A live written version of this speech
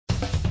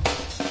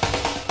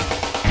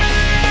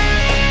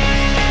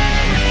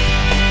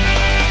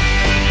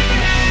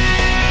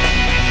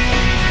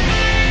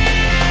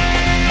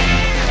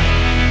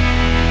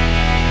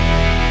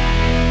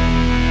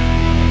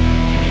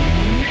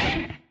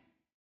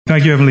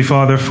Thank you, Heavenly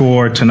Father,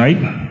 for tonight.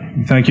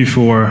 Thank you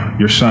for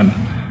your Son.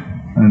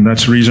 And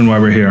that's the reason why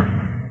we're here.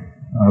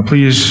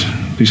 Please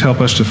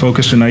help us to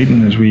focus tonight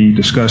as we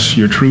discuss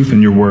your truth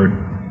and your word.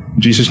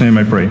 In Jesus' name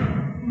I pray.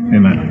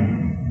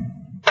 Amen.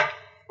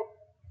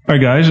 All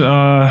right, guys.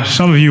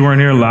 Some of you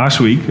weren't here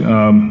last week.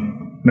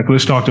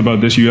 Nicholas talked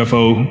about this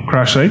UFO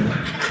crash site.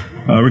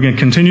 We're going to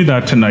continue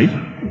that tonight.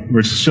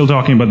 We're still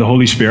talking about the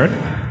Holy Spirit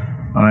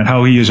and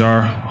how he is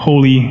our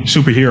holy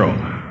superhero.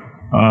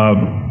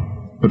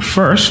 But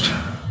first,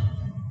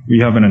 we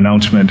have an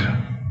announcement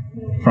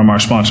from our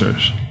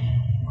sponsors.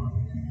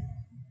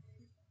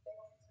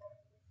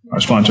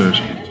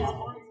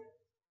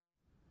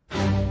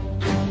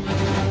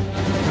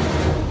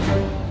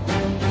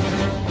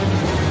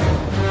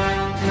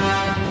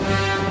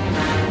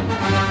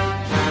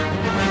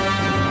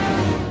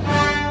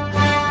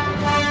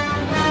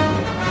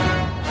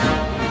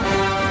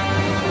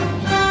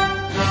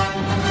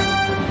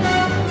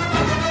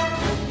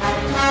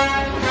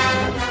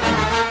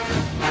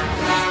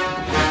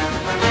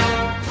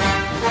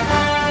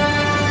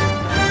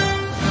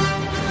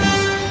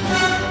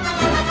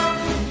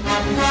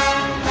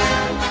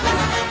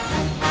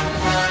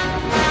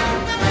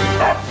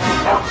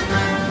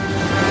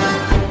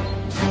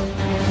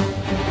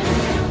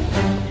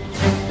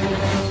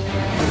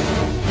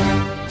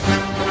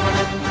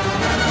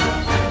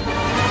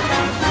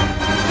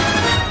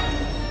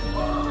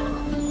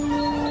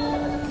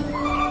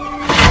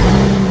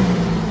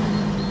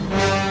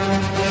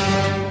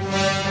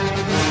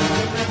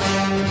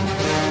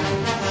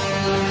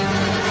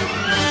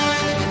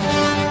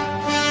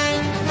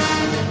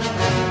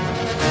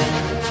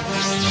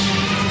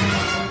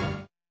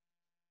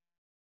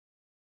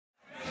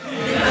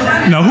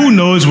 Now, who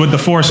knows what the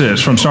Force is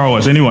from Star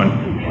Wars? Anyone?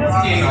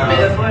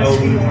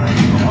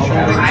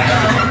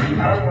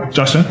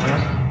 Justin?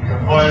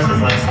 Force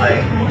is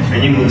like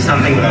when you move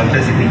something without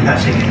physically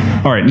touching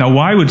it. All right. Now,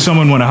 why would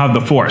someone want to have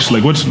the Force?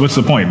 Like, what's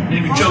the point?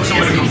 You can choke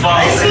somebody from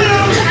falling.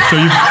 So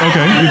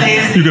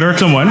you could hurt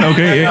someone.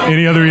 Okay.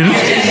 Any other reason?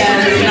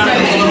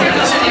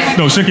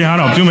 No, stick your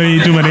hand up. Too many.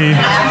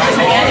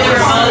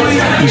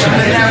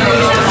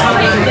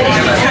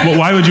 Well,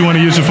 why would you want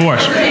to use the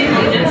Force?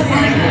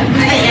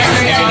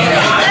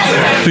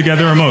 To get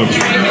the remote.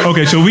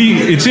 Okay, so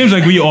it seems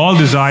like we all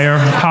desire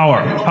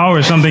power. Power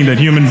is something that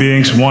human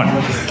beings want.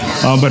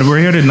 But we're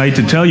here tonight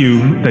to tell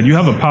you that you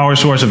have a power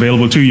source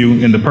available to you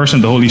in the person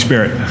of the Holy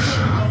Spirit.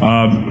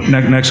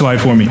 Next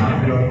slide for me.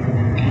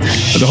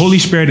 The Holy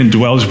Spirit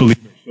indwells believers.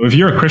 So if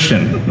you're a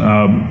Christian,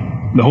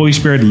 the Holy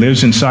Spirit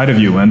lives inside of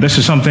you, and this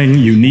is something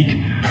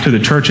unique to the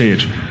church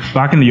age.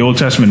 Back in the Old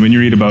Testament, when you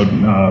read about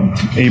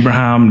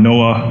Abraham,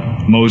 Noah,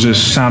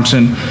 Moses,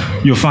 Samson,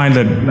 you'll find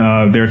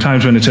that there are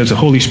times when it says the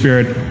Holy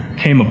Spirit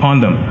came upon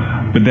them,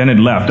 but then it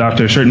left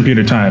after a certain period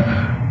of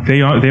time. They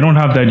don't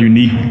have that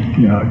unique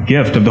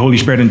gift of the Holy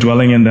Spirit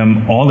indwelling in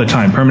them all the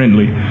time,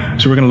 permanently.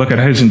 So we're going to look at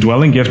his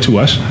indwelling gift to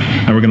us,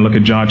 and we're going to look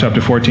at John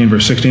chapter 14,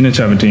 verse 16 and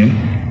 17.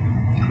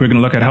 We're going to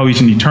look at how he's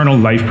an eternal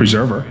life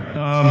preserver.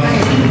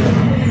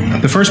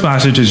 The first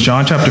passage is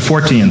John chapter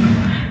 14,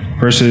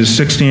 verses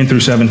 16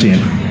 through 17.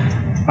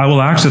 I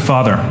will ask the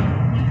Father,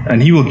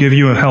 and he will give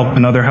you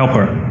another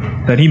helper,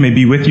 that he may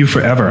be with you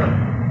forever.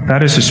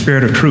 That is the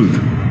Spirit of truth,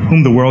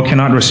 whom the world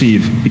cannot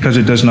receive, because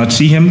it does not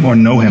see him or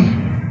know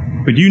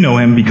him. But you know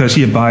him, because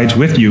he abides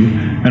with you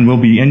and will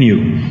be in you.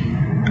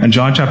 And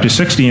John chapter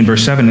 16,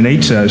 verse 7 and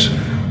 8 says,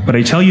 But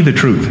I tell you the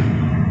truth.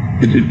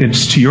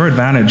 It's to your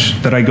advantage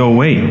that I go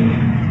away.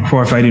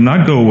 For if I do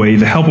not go away,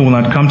 the helper will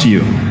not come to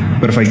you.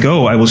 But if I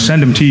go, I will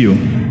send him to you.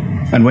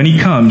 And when he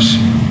comes,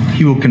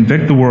 he will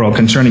convict the world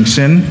concerning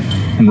sin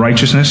and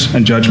righteousness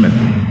and judgment.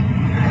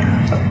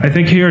 I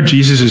think here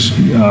Jesus is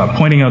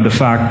pointing out the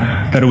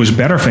fact that it was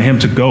better for him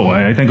to go.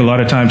 I think a lot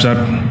of times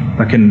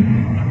that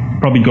can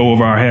probably go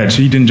over our heads.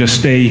 He didn't just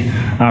stay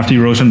after he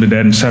rose from the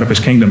dead and set up his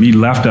kingdom. He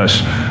left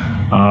us.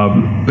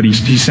 But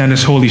he sent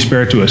his Holy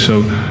Spirit to us.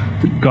 So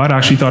God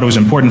actually thought it was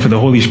important for the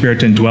Holy Spirit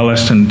to indwell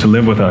us and to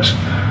live with us.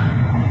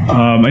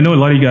 I know a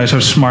lot of you guys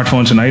have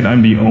smartphones tonight.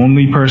 I'm the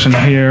only person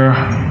here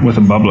with a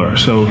bubbler.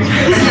 So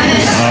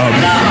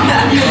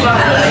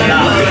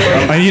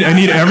I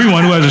need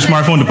everyone who has a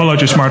smartphone to pull out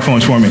your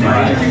smartphones for me.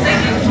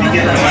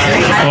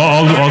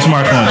 All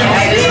smartphones.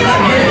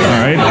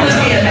 All right.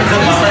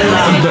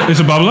 It's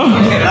a bubbler?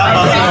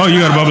 Oh, you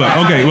got a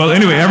bubbler. Okay. Well,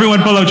 anyway,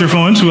 everyone pull out your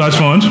phones who has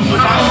phones.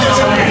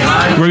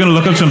 We're going to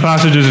look up some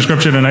passages of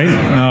Scripture tonight.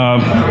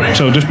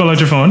 So just pull out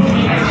your phone.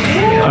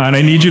 And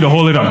I need you to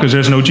hold it up because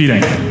there's no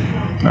cheating.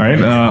 All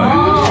right.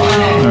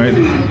 All right.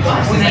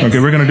 Okay,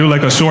 we're going to do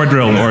like a sword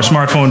drill or a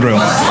smartphone drill.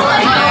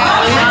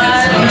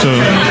 So,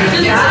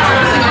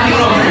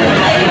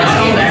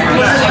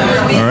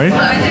 all right.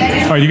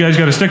 All right, you guys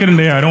got to stick it in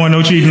there. I don't want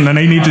no cheating, and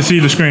I need to see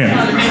the screen. All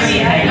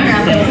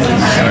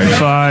right,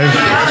 5,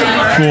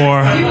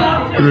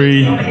 4,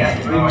 3,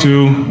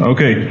 2.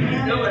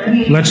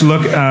 Okay. Let's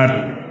look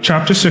at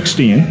chapter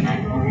 16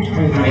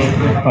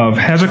 of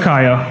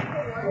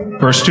Hezekiah,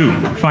 verse 2.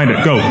 Find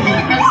it. Go.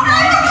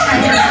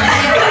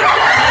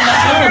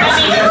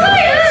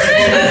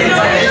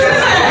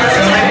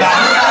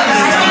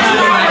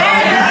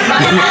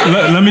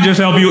 just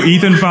help you.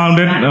 Ethan found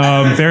it.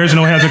 There is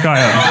no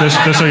Hezekiah. Just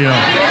so you know.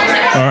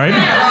 All right?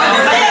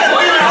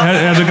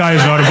 Hezekiah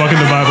is not a book in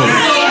the Bible.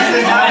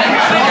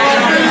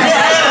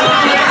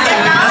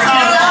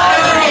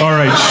 All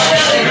right.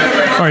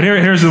 All right,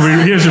 here's the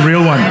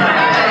real one.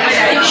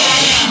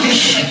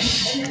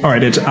 All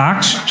right, it's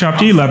Acts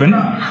chapter 11,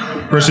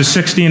 verses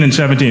 16 and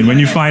 17. When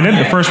you find it,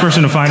 the first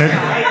person to find it,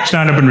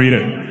 stand up and read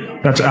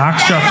it. That's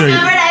Acts chapter...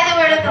 Remembered I the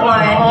word of the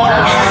Lord.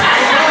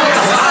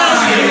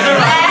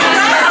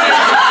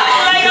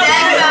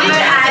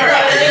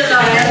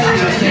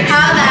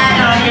 How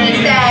that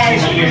he said,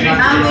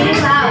 I'm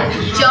reading loud.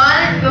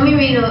 John, let me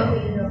read it.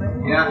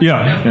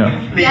 Yeah.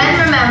 Then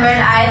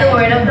remembered I the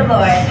word of the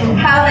Lord,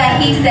 how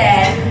that he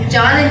said,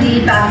 John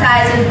indeed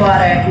baptized with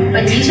water,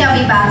 but ye shall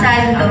be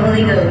baptized with the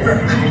Holy Ghost.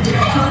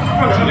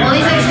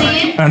 Only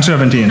 16? And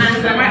 17.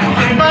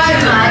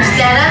 Forasmuch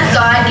then as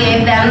God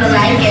gave them the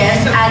like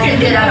gift as he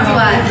did unto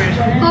us,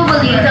 who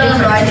believed on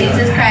the Lord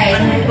Jesus Christ,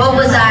 what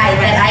was I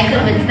that I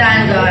could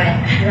withstand God?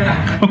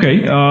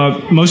 Okay,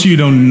 most of you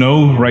don't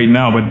know right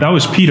now, but that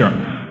was Peter.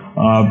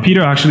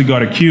 Peter actually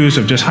got accused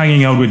of just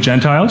hanging out with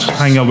Gentiles,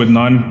 hanging out with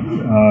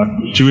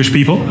non-Jewish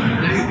people.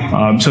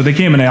 So they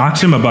came and they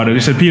asked him about it.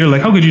 They said, Peter,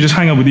 how could you just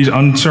hang out with these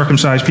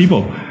uncircumcised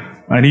people?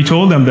 And he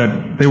told them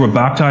that they were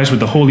baptized with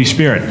the Holy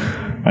Spirit.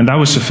 And that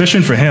was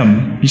sufficient for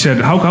him. He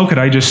said, how could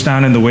I just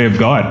stand in the way of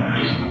God?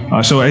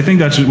 So I think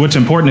that's what's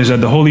important, is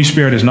that the Holy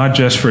Spirit is not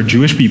just for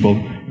Jewish people,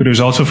 but it was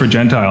also for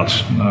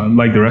Gentiles,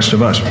 like the rest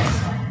of us.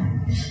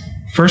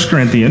 1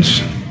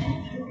 Corinthians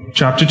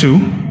chapter 2,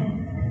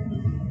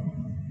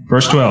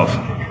 verse 12.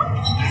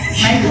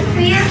 Now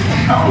we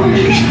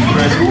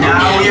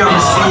have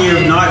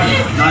received not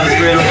the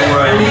spirit of the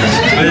world,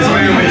 but the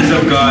spirit which is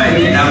of God,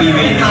 that we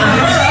might know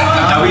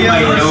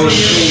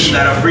things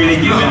that are freely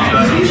given to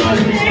us of God.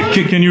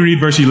 Can you read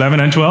verse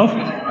 11 and 12?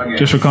 Okay.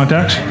 Just for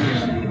context?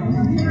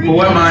 For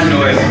what man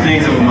knoweth the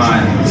things of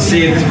man,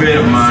 save the spirit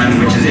of man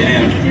which is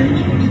in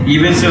him?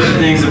 Even so the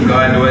things of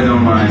God knoweth no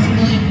man,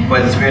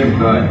 but the spirit of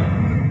God.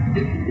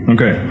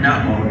 Okay.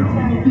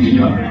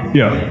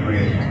 Yeah.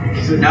 Okay.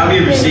 So now we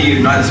have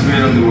received not the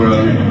spirit of the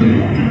world, but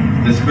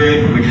the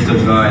spirit which is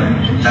of God,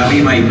 that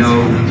we might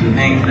know the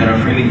things that are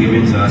freely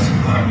given to us of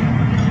God.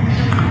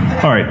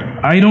 All right.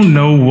 I don't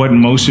know what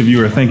most of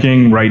you are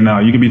thinking right now.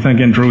 You could be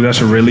thinking, Drew,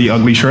 that's a really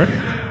ugly shirt.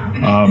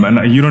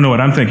 And you don't know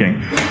what I'm thinking.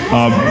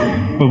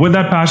 But what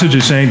that passage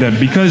is saying, that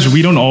because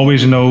we don't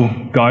always know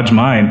God's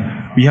mind,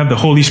 we have the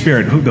Holy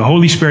Spirit. The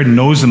Holy Spirit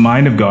knows the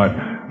mind of God,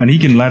 and he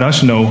can let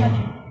us know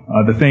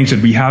the things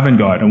that we have in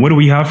God. And what do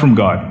we have from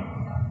God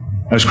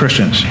as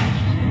Christians?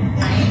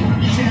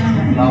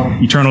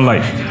 Eternal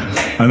life.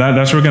 And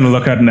that's what we're going to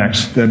look at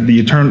next, that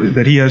he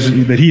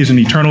is an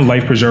eternal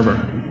life preserver.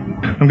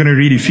 I'm going to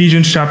read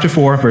Ephesians chapter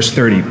 4, verse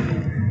 30.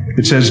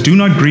 It says, "Do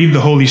not grieve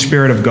the Holy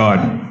Spirit of God,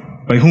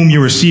 by whom you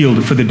were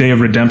sealed for the day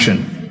of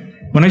redemption."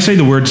 When I say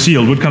the word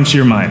sealed, what comes to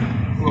your mind?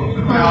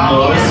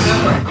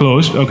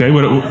 Closed. Okay.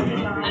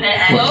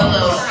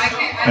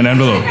 An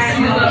envelope.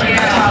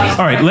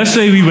 All right. Let's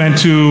say we went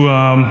to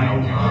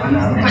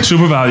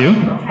Super Value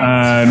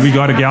and we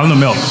got a gallon of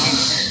milk.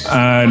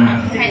 And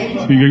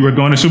we were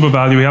going to Super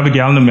Value, we have a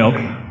gallon of milk,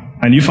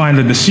 and you find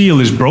that the seal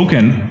is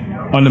broken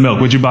on the milk.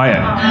 Would you buy it?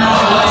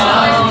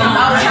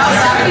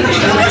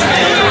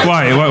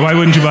 Why? Why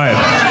wouldn't you buy it?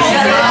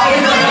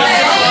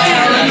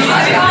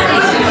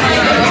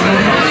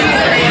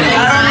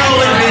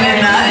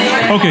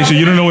 Okay, so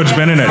you don't know what's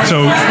been in it.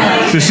 So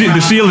the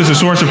seal is a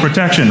source of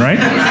protection, right?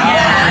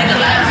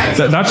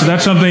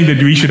 That's something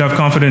that we should have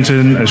confidence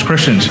in as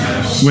Christians.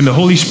 When the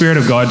Holy Spirit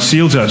of God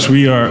seals us,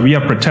 we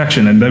have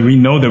protection, and that we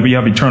know that we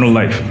have eternal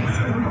life.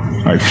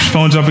 All right,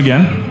 phones up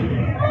again.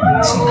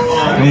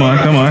 Come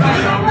on.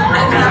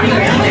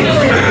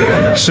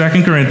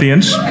 2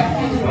 Corinthians.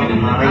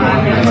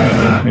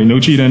 Hey, no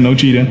cheating.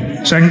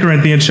 2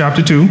 Corinthians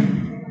chapter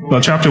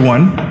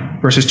 1,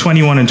 verses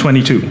 21 and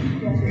 22.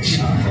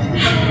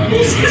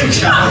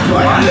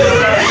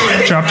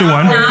 Chapter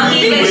 1.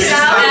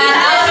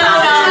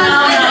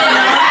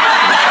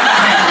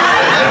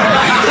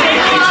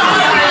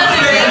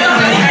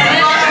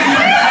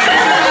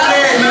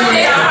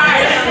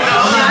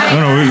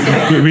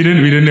 We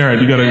didn't hear it.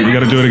 You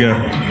gotta do it again.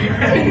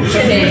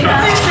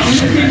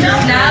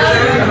 Now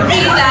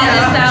he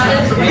that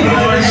established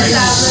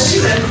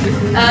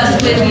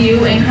us with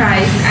you in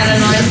Christ and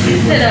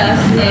anointed us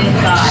in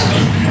God,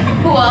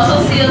 who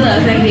also sealed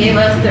us and gave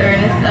us the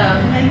earnest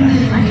of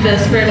the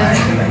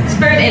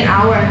Spirit in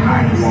our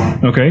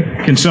hearts. Okay.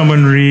 Can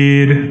someone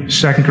read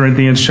 2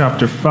 Corinthians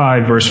chapter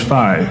 5, verse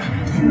 5?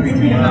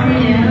 Sit down,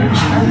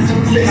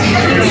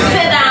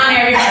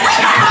 everybody.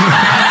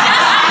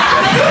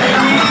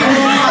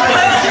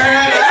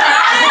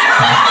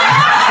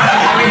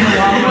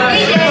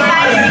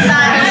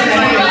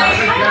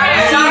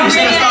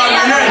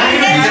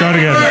 Start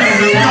again.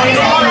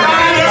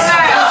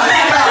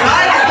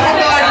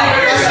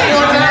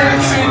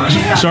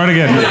 Start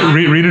again.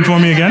 Read it for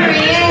me again.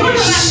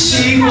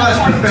 He who has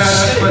prepared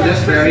us for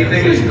this very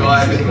thing is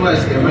God, who has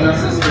has given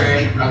us His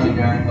Spirit as a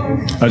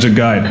guide. As a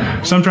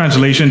guide. Some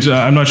translations,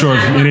 I'm not sure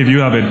if any of you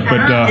have it,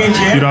 but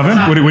you don't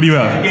have it? What do you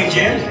have?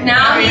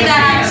 Now he that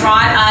hath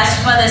brought us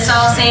for the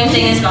self same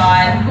thing as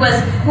God,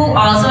 who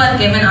also hath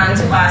given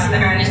unto us the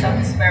earnest of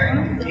the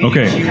Spirit.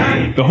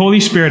 Okay. The Holy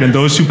Spirit in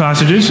those two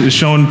passages is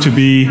shown to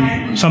be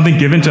something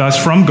given to us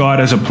from God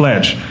as a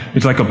pledge.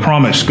 It's like a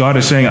promise. God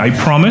is saying, I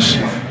promise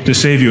to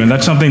save you. And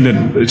that's something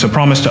that it's a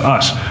promise to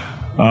us.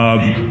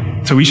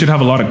 So we should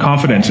have a lot of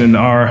confidence in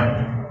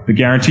the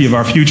guarantee of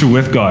our future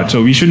with God.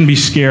 So we shouldn't be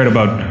scared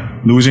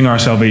about losing our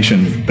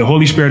salvation. The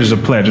Holy Spirit is a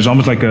pledge. It's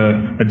almost like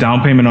a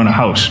down payment on a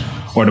house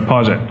or a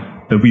deposit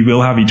that we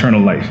will have eternal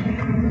life.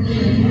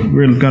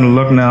 We're going to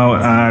look now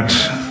at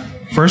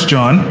 1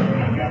 John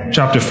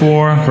chapter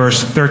 4,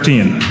 verse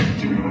 13.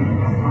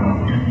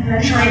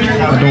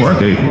 That don't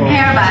work, eh?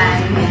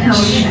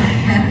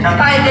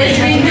 By this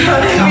we know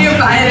that we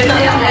abide in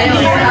Him, and He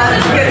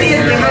because He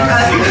has given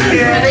us the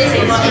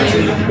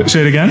Spirit.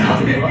 Say it again.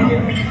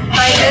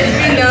 By this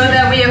we know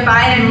that we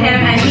abide in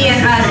Him, and He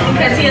in us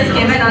because He has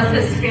given us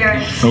His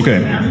Spirit. Okay.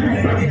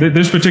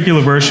 This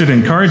particular verse should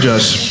encourage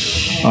us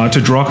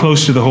to draw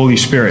close to the Holy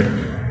Spirit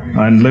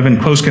and live in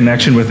close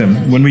connection with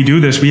Him. When we do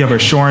this, we have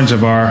assurance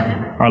of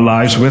our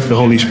lives with the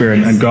Holy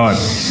Spirit and God.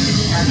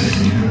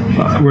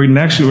 We're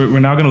now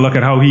going to look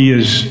at how He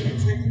is.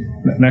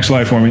 Next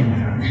slide for me.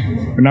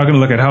 We're now going to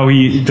look at how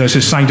He does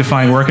His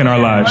sanctifying work in our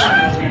lives.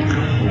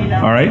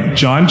 All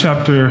right, I'm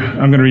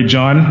going to read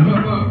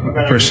John,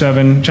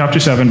 chapter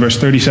 7, verse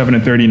 37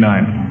 and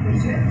 39.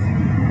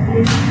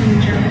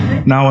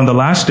 Now on the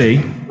last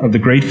day of the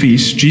great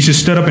feast, Jesus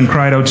stood up and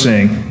cried out,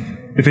 saying,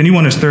 If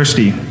anyone is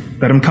thirsty,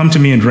 let him come to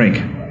me and drink.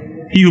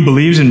 He who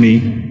believes in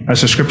me,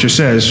 as the scripture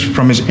says,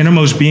 from his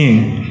innermost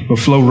being will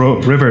flow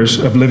rivers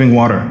of living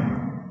water.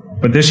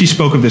 But this he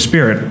spoke of the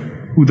Spirit,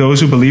 who those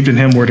who believed in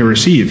him were to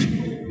receive.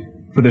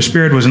 For the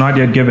Spirit was not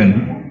yet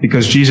given,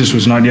 because Jesus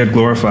was not yet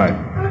glorified.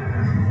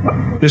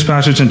 This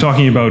passage is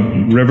talking about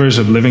rivers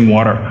of living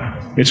water.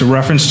 It's a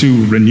reference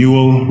to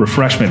renewal,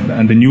 refreshment,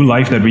 and the new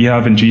life that we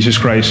have in Jesus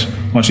Christ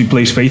once we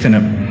place faith in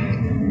Him.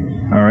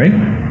 All right?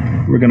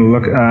 We're going to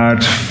look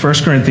at 1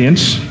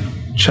 Corinthians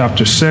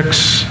chapter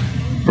 6,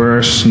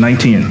 verse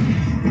 19.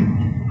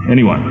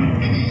 Anyone?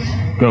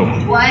 Go.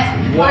 What?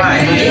 Why?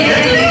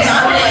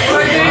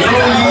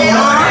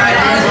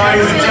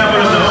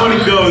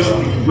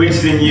 Which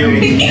is in you,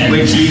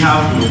 which ye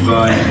have from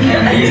God,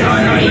 and ye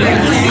are not.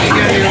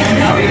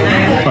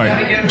 All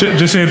right,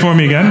 just say it for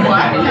me again.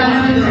 What?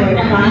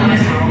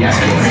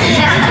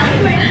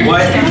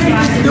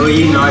 Know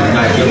ye not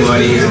that your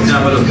body is the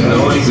temple of the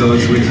Holy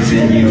Ghost, which is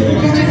in you,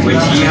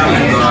 which ye have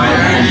from God,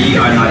 and ye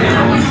are not your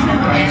own.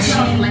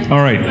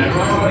 All right,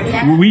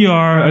 we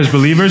are, as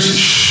believers,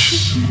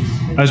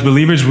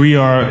 we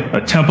are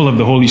a temple of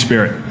the Holy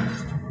Spirit.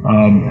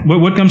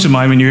 What comes to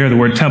mind when you hear the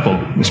word temple,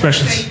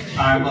 especially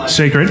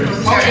sacred?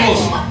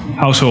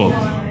 Household.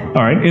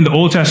 All right. In the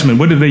Old Testament,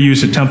 what did they use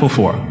the temple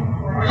for?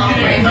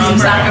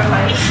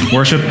 Sacrifice.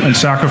 Worship and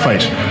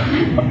sacrifice.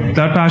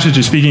 That passage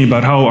is speaking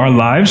about how our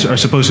lives are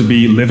supposed to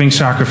be living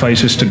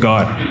sacrifices to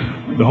God.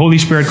 The Holy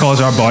Spirit calls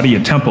our body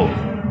a temple.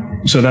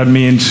 So that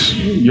means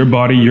your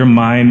body, your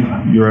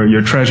mind,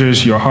 your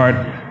treasures, your heart,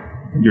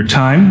 your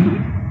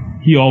time.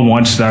 He all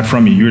wants that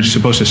from you. You're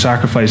supposed to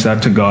sacrifice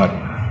that to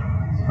God.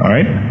 All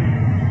right?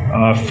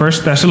 1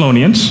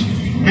 Thessalonians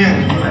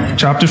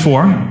chapter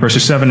 4,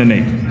 verses 7 and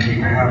 8.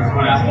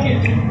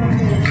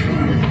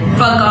 For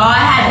God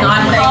hath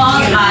not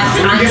called us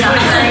unto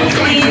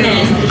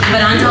uncleanness,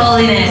 but unto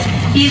holiness.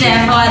 He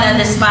therefore that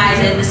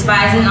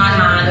despiseth not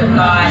man of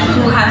God,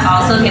 who hath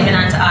also given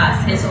unto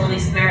us His Holy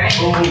Spirit.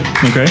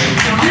 Okay?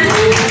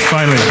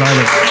 Finally.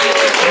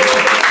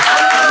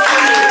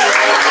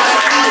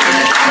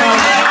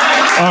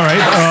 All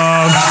right.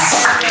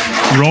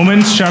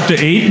 Romans chapter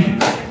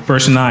 8,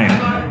 verse 9.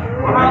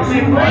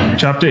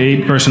 Chapter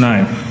 8, verse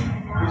 9.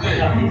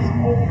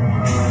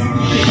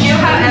 You,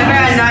 however,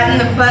 are not in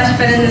the flesh,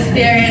 but in the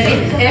Spirit.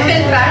 If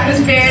in fact the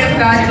Spirit of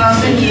God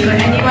dwells in you,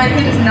 anyone who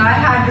does not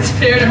have the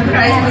Spirit of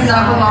Christ does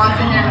not belong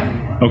to Him.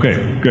 Okay,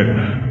 good.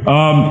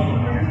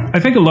 I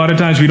think a lot of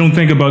times we don't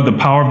think about the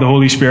power of the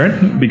Holy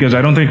Spirit because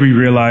I don't think we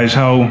realize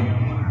how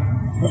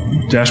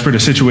desperate a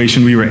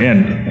situation we were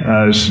in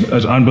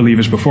as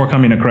unbelievers before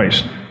coming to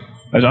Christ.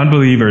 As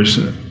unbelievers,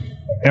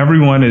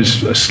 everyone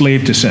is a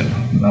slave to sin.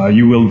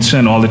 You will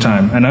sin all the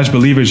time. And as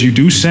believers, you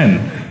do sin,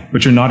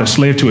 but you're not a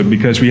slave to it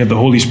because we have the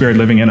Holy Spirit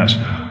living in us.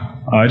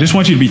 I just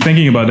want you to be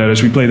thinking about that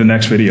as we play the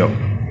next video.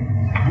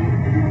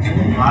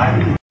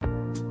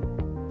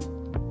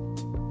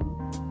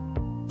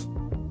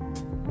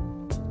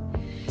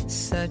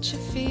 Such a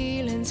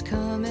feeling's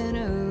coming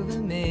over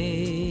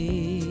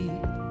me.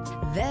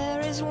 There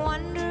is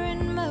wonder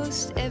in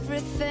most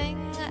everything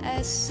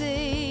I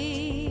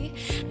see.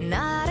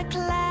 Not a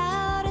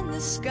cloud in the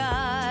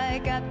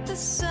sky, got the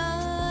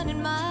sun in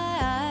my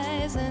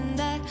eyes, and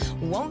I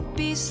won't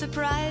be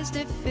surprised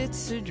if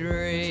it's a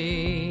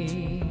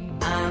dream.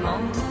 I'm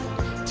on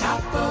the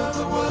top of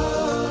the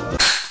world.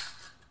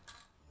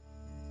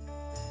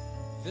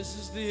 This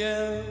is the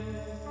end.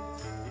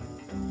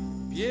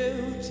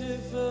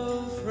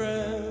 beautiful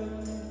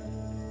friend.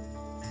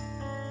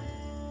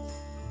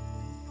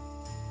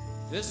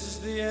 This is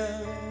the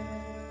end,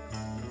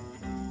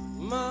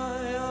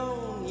 my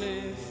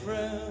only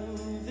friend,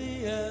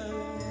 the end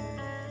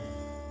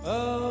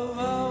of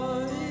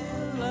our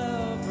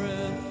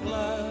elaborate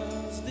plans.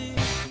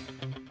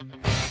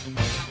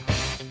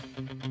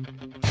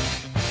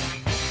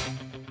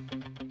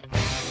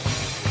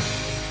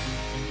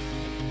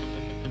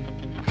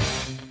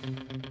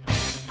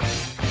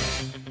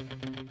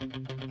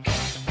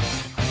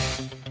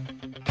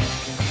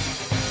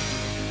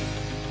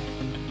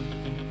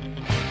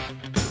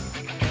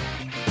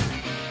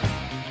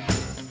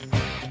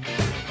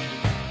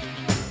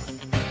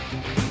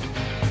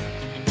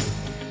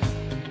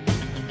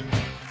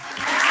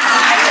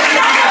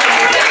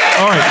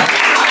 All right.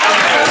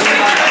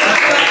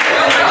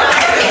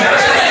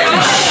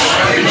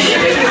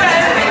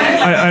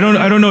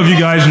 I don't know if you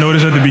guys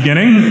noticed at the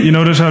beginning. You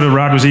notice how the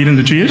rat was eating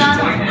the cheese?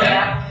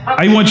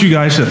 I want you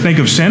guys to think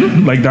of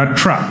sin like that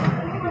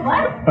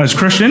trap. As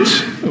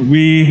Christians,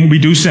 we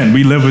do sin.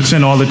 We live with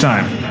sin all the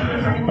time.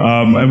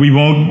 And we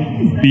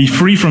won't be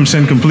free from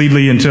sin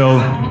completely until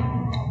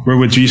we're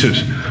with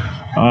Jesus.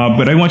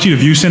 But I want you to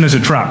view sin as a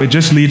trap. It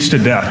just leads to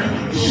death.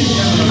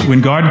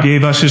 When God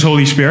gave us His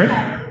Holy Spirit,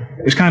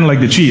 it's kind of like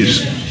the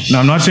cheese.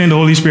 Now, I'm not saying the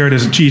Holy Spirit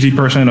is a cheesy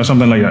person or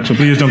something like that, so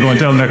please don't go and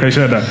tell Nick I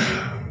said that.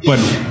 But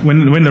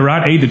when the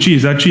rat ate the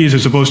cheese, that cheese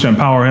is supposed to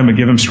empower him and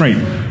give him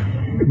strength.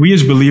 We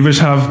as believers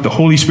have the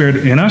Holy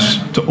Spirit in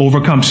us to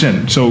overcome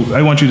sin. So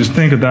I want you to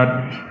think of that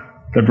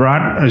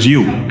rat as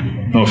you.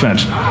 No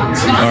offense. All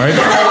right?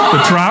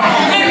 The trap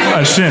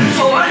as sin.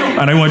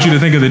 And I want you to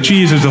think of the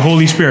cheese as the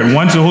Holy Spirit.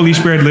 Once the Holy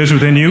Spirit lives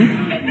within you,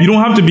 you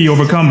don't have to be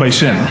overcome by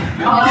sin.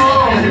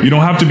 You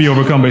don't have to be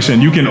overcome by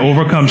sin. You can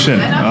overcome sin.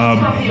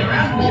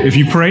 If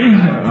you pray,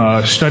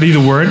 study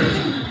the Word,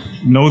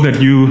 know that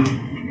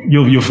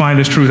you'll find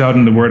this truth out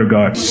in the Word of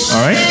God.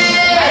 All right?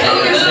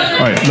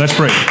 All right, let's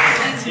pray.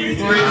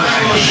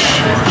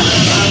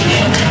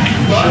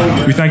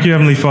 We thank you,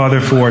 Heavenly Father,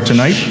 for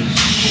tonight.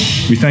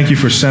 We thank you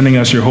for sending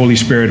us your Holy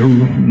Spirit,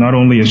 who not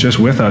only is just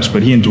with us,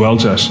 but He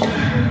indwells us,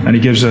 and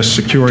He gives us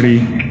security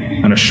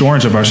and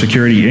assurance of our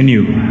security in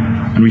you.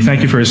 And we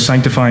thank you for His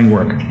sanctifying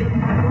work.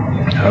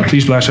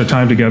 Please bless our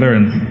time together,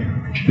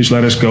 and please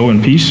let us go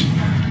in peace,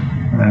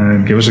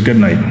 and give us a good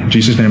night. In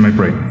Jesus' name I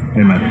pray.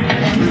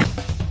 Amen.